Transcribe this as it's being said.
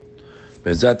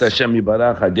Bezat Hashem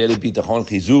Yibarach, Hadeli Bitachon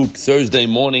Chizuk. Thursday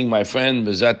morning, my friend,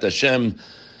 Bezat Hashem,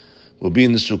 will be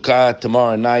in the Sukkah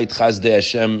tomorrow night. Chazdei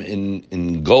Hashem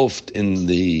engulfed in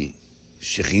the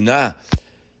Shekhinah.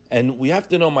 And we have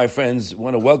to know, my friends, we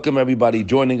want to welcome everybody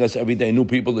joining us every day. New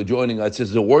people are joining us.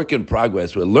 It's a work in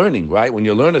progress. We're learning, right? When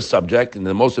you learn a subject, and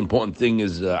the most important thing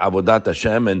is Avodat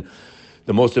Hashem, and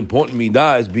the most important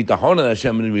midah is bitachon in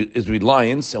Hashem, is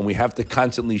reliance, and we have to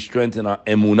constantly strengthen our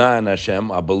emunah in Hashem,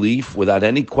 our belief, without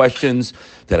any questions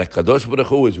that HaKadosh Baruch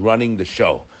Hu is running the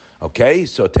show. Okay?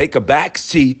 So take a back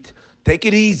seat, take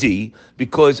it easy,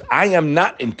 because I am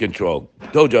not in control.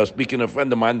 Dojo, speaking to a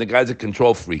friend of mine, the guy's a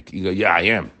control freak. He goes, yeah, I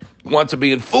am. He wants to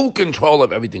be in full control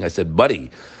of everything. I said, buddy,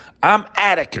 I'm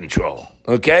out of control,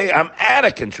 okay? I'm out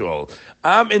of control.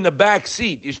 I'm in the back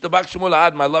seat. Yishtabach Shemul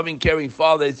Ad, my loving, caring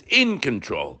father, is in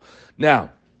control. Now,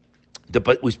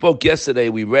 we spoke yesterday,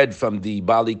 we read from the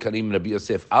Bali Karim Rabbi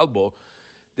Yosef Albo,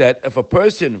 that if a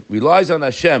person relies on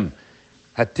Hashem,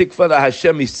 Hatikva la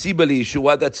Hashem isibali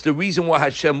Yeshua, that's the reason why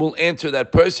Hashem will answer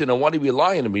that person and what he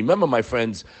rely on. And remember, my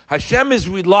friends, Hashem is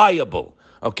reliable,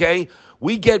 okay?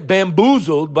 We get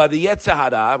bamboozled by the Yetzer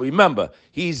Hara. Remember,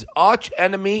 he's arch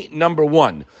enemy number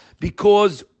one,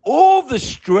 because all the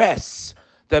stress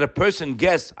that a person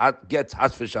gets has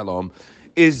v'shalom,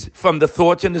 is from the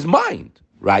thoughts in his mind,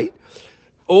 right?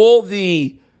 All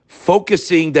the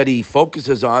focusing that he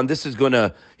focuses on,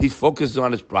 he focuses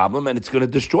on his problem, and it's going to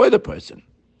destroy the person.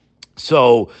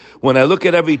 So when I look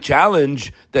at every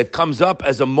challenge that comes up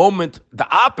as a moment, the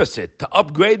opposite, to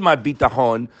upgrade my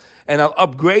bitachon, and I'll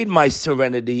upgrade my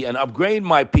serenity and upgrade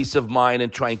my peace of mind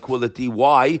and tranquility.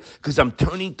 Why? Because I'm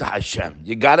turning to Hashem.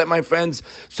 You got it, my friends?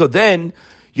 So then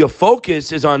your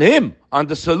focus is on Him, on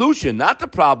the solution, not the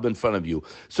problem in front of you.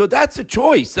 So that's a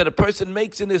choice that a person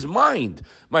makes in his mind,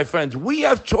 my friends. We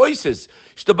have choices.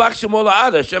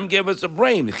 Hashem gave us a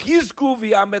brain. Pasuk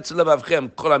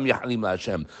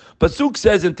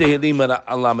says in Tehillim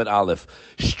Alamed Aleph,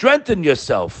 strengthen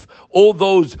yourself, all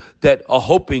those that are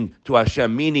hoping to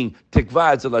Hashem, meaning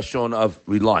tikva is a lashon of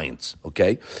reliance,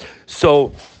 okay?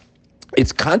 So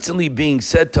it's constantly being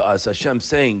said to us, Hashem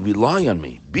saying, rely on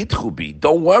me, bitchu bi,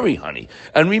 don't worry, honey.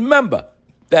 And remember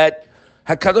that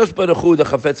HaKadosh Baruch Hu, the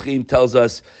Chafetz Chaim, tells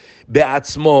us,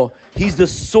 be'atzmo, He's the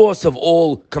source of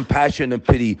all compassion and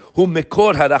pity. Hu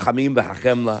mekor harachamim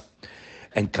v'hachemla.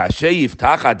 And kashe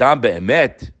yiftach adam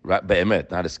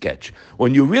be'emet, not a sketch.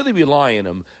 When you really rely on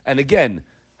Him, and again,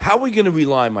 how are we going to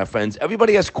rely, my friends?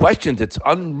 Everybody has questions. It's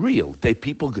unreal.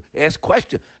 People ask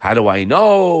questions. How do I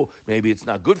know? Maybe it's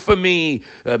not good for me.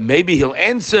 Maybe He'll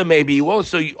answer. Maybe He won't.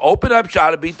 So you open up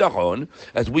Shara Bitachon,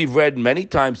 as we've read many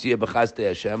times here, B'chazdei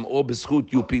Hashem, or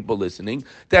B'schut, you people listening,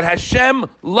 that Hashem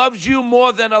loves you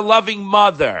more than a loving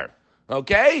mother.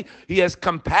 Okay? He has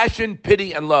compassion,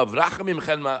 pity, and love. Rachamim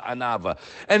chenma anava.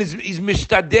 And he's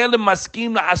mishtadel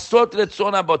maskim la'asot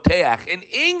retzon aboteach. In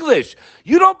English,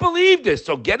 you don't believe this,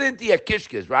 so get into your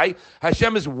kishkes, right?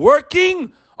 Hashem is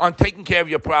working on taking care of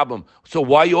your problem. So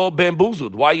why are you all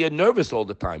bamboozled? Why are you nervous all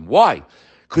the time? Why?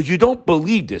 Because you don't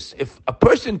believe this. If a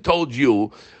person told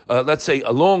you, let's say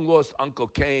a long-lost uncle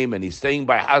came and he's staying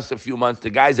by a house a few months, the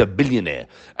guy's a billionaire,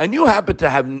 and you happen to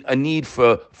have a need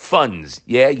for funds,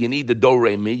 yeah? You need the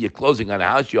do-re-mi, you're closing on a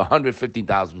house, you're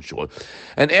 $150,000 short.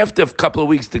 And after a couple of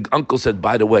weeks, the uncle said,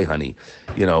 by the way, honey,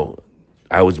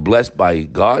 I was blessed by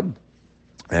God,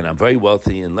 and I'm very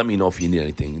wealthy, and let me know if you need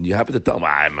anything. And you happen to tell them,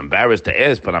 I'm embarrassed to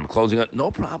ask, but I'm closing up.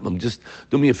 No problem. Just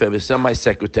do me a favor. Send my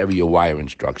secretary your wire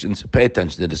instructions. Pay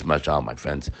attention to this mashal, my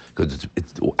friends, because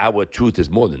it's our truth is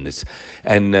more than this.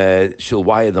 And she'll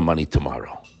wire the money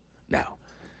tomorrow. Now,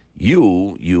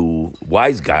 you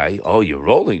wise guy, you're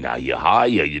rolling now. You're high,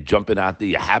 you're jumping out there,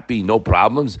 you're happy, no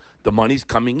problems. The money's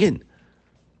coming in.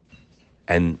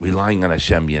 And relying on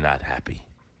Hashem, you're not happy.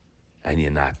 And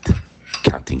you're not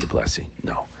counting the blessing.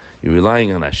 No. You're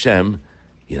relying on Hashem.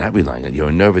 You're not relying on. You're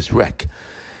a nervous wreck.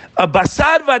 A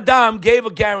Basar Vadam gave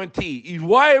a guarantee. He's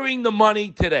wiring the money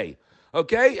today.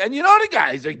 Okay? And the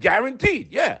guys are guaranteed.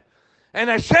 Yeah.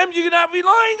 And Hashem, you're not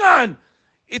relying on.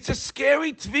 It's a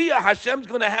scary tviyah. Hashem's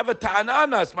going to have a ta'ana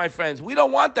on us, my friends. We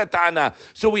don't want that ta'ana.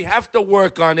 So we have to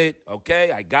work on it.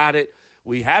 Okay? I got it.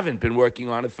 We haven't been working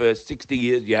on it for 60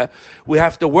 years, yeah? We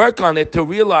have to work on it to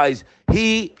realize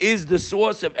He is the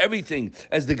source of everything.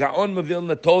 As the Gaon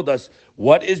Mavilna told us,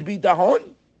 what is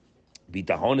bitachon?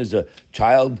 Bitachon is a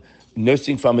child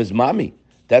nursing from his mommy.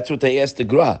 That's what they asked the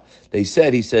Gra. He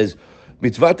says,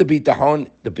 mitzvah bitachon,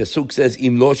 the Pasuk says,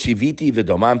 im lo shiviti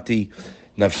v'domamti,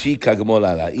 Nafshi kagamol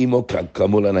ala imo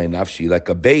kagamol ala nafshi. Like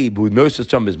a babe who nurses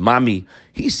from his mommy.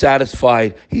 He's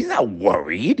satisfied. He's not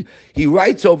worried. He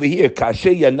writes over here,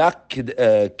 kashe yanak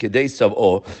kidei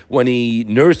sav'o, when he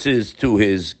nurses to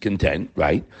his content,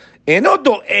 right? He's not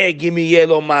worried he's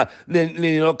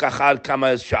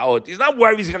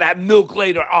going to have milk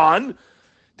later on.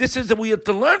 This is we have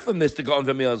to learn from this. To go on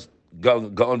Vilnius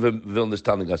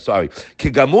telling us, sorry.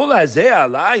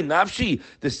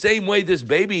 The same way this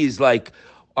baby is like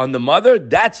on the mother,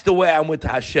 that's the way I'm with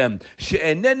Hashem. I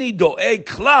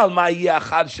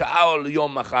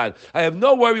have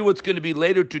no worry what's going to be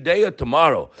later today or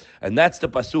tomorrow. And that's the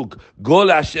pasuk. Gol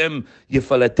Hashem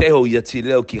yifalatehu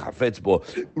yatzileu ki hafetz bo.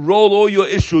 Roll all your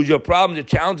issues, your problems, your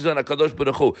challenges on HaKadosh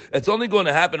Baruch Hu. It's only going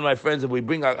to happen, my friends, if we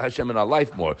bring out Hashem in our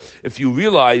life more. If you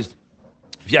realize,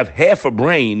 if you have half a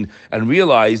brain and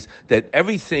realize that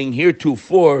everything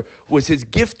heretofore was His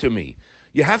gift to me.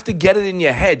 You have to get it in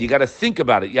your head. You got to think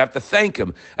about it. You have to thank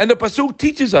Him. And the pasuk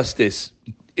teaches us this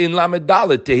in Lamed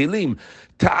Dalet Tehillim.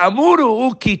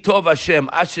 Ta'amuru ki tov Hashem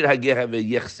asher hageha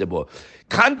ve'yechsebo.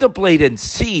 Contemplate and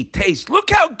see, taste. Look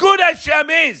how good Hashem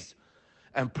is.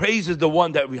 And praise is the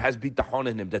one that has bitachon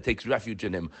in Him, that takes refuge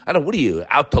in Him. I don't know, what are you,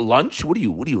 out to lunch? What are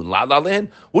you, in La La Land?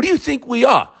 What do you think we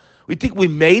are? We think we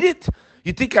made it?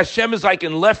 You think Hashem is like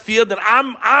in left field and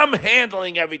I'm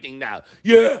handling everything now?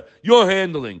 Yeah, you're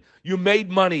handling. You made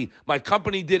money. My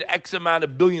company did X amount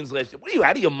of billions last year. What are you,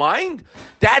 out of your mind?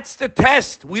 That's the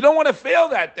test. We don't want to fail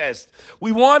that test.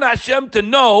 We want Hashem to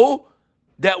know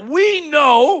that we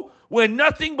know we're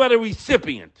nothing but a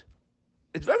recipient.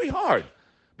 It's very hard.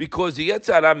 Because the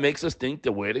Yetzirah makes us think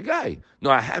that we're the guy.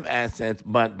 No, I have assets,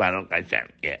 but I don't Hashem.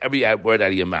 Yeah, every word out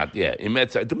of your mouth. Yeah,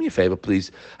 do me a favor, please.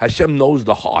 Hashem knows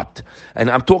the heart. And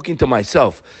I'm talking to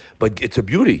myself, but it's a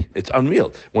beauty. It's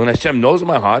unreal. When Hashem knows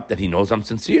my heart, that He knows I'm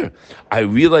sincere. I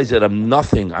realize that I'm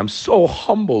nothing. I'm so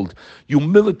humbled.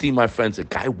 Humility, my friends. A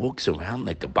guy walks around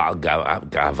like a Baal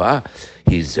Gava.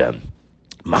 He's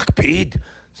makpid.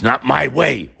 It's not my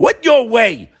way. What your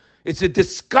way? It's a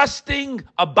disgusting,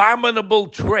 abominable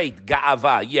trait,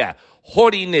 ga'ava, yeah,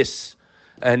 haughtiness,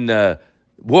 and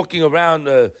walking around,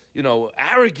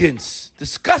 arrogance,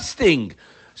 disgusting.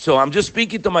 So I'm just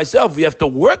speaking to myself. We have to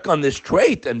work on this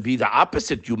trait and be the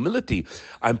opposite, humility.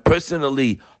 I'm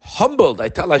personally humbled. I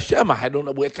tell Hashem, I don't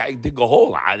know where can I dig a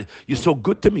hole. You're so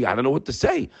good to me. I don't know what to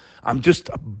say. I'm just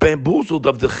bamboozled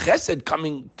of the chesed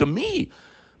coming to me.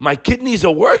 My kidneys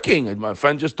are working. And my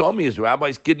friend just told me his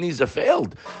rabbi's kidneys have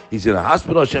failed. He's in a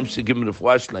hospital. Hashem should give him the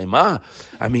refuah shleima.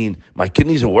 I mean, my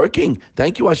kidneys are working.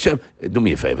 Thank you, Hashem. Do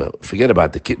me a favor. Forget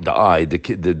about the eye,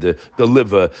 the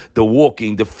liver, the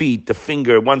walking, the feet, the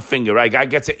finger, one finger. Right? Guy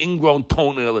gets an ingrown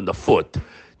toenail in the foot.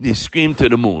 You scream to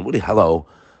the moon. Hello?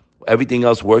 Everything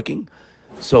else working?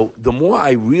 So the more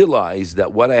I realize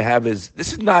that what I have is,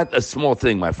 this is not a small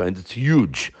thing, my friend. It's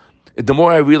huge. The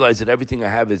more I realize that everything I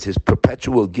have is His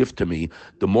perpetual gift to me,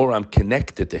 the more I'm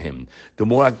connected to Him. The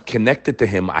more I'm connected to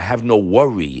Him, I have no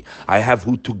worry. I have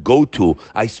who to go to.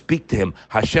 I speak to Him.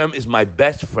 Hashem is my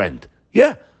best friend.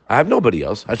 Yeah, I have nobody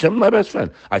else. Hashem is my best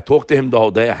friend. I talk to Him the whole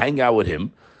day. I hang out with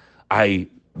Him. I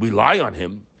rely on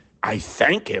Him. I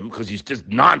thank Him because He's just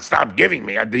nonstop giving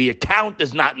me. The account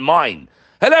is not mine.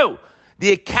 Hello?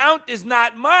 The account is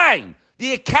not mine.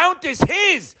 The account is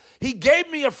His. He gave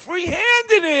me a free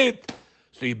hand in it.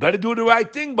 So you better do the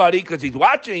right thing, buddy, because He's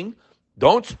watching.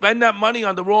 Don't spend that money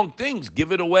on the wrong things.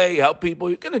 Give it away. Help people.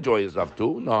 You can enjoy yourself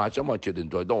too. No, Hashem wants you to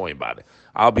enjoy. Don't worry about it.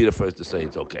 I'll be the first to say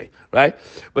it's okay, right?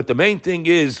 But the main thing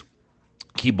is,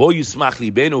 Hashem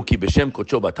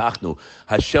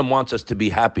wants us to be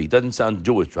happy. Doesn't sound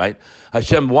Jewish, right?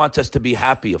 Hashem wants us to be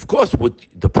happy. Of course, with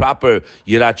the proper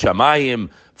Yirat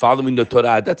Shamayim, following the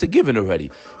Torah, that's a given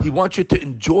already. He wants you to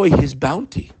enjoy His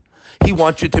bounty. He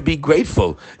wants you to be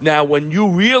grateful. Now, when you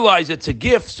realize it's a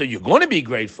gift, so you're going to be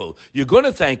grateful. You're going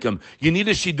to thank Him. You need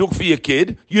a shidduch for your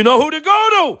kid. You know who to go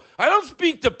to. I don't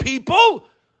speak to people.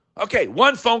 Okay,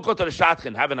 one phone call to the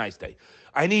shadchan. Have a nice day.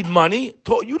 I need money.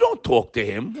 You don't talk to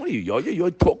him. What are you, yo-yo?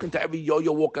 You're talking to every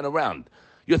yo-yo walking around.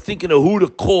 You're thinking of who to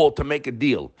call to make a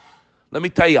deal. Let me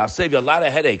tell you, I'll save you a lot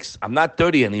of headaches. I'm not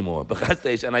 30 anymore.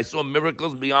 And I saw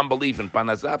miracles beyond belief in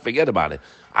Panasah. Forget about it.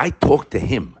 I talk to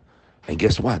Him. And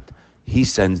guess what? He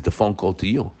sends the phone call to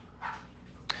you.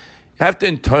 You have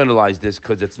to internalize this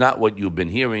because it's not what you've been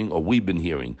hearing or we've been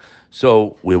hearing.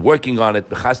 So we're working on it,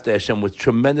 B'chasdei Hashem, with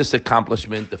tremendous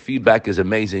accomplishment. The feedback is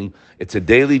amazing. It's a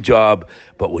daily job.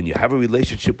 But when you have a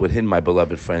relationship with Him, my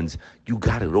beloved friends, you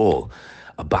got it all.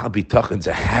 A Baal Bitachan's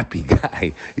a happy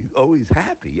guy. He's always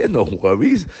happy. He has no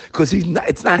worries because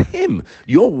it's not him.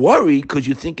 You're worried because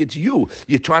you think it's you.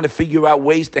 You're trying to figure out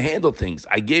ways to handle things.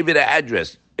 I gave you the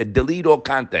address. delete all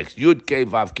context. Yud K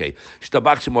Vav K.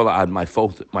 Shtabach Shemo La'ad,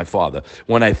 my father.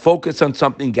 When I focus on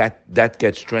something, that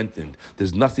gets strengthened.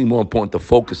 There's nothing more important to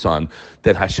focus on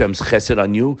than Hashem's chesed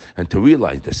on you, and to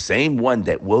realize the same one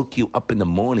that woke you up in the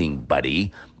morning,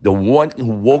 buddy, the one who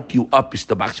woke you up,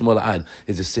 Shtabach Shemo La'ad,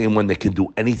 is the same one that can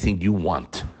do anything you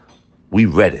want. We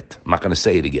read it. I'm not going to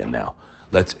say it again now.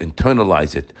 Let's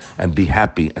internalize it and be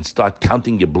happy and start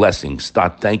counting your blessings.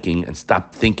 Start thanking and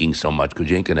stop thinking so much, because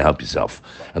you ain't going to help yourself.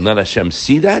 And let Hashem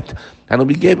see that, and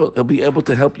he'll be able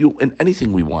to help you in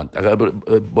anything we want.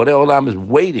 Borei Olam is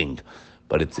waiting,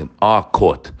 but it's in our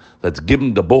court. Let's give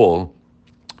him the ball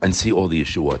and see all the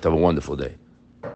Yeshua. Have a wonderful day.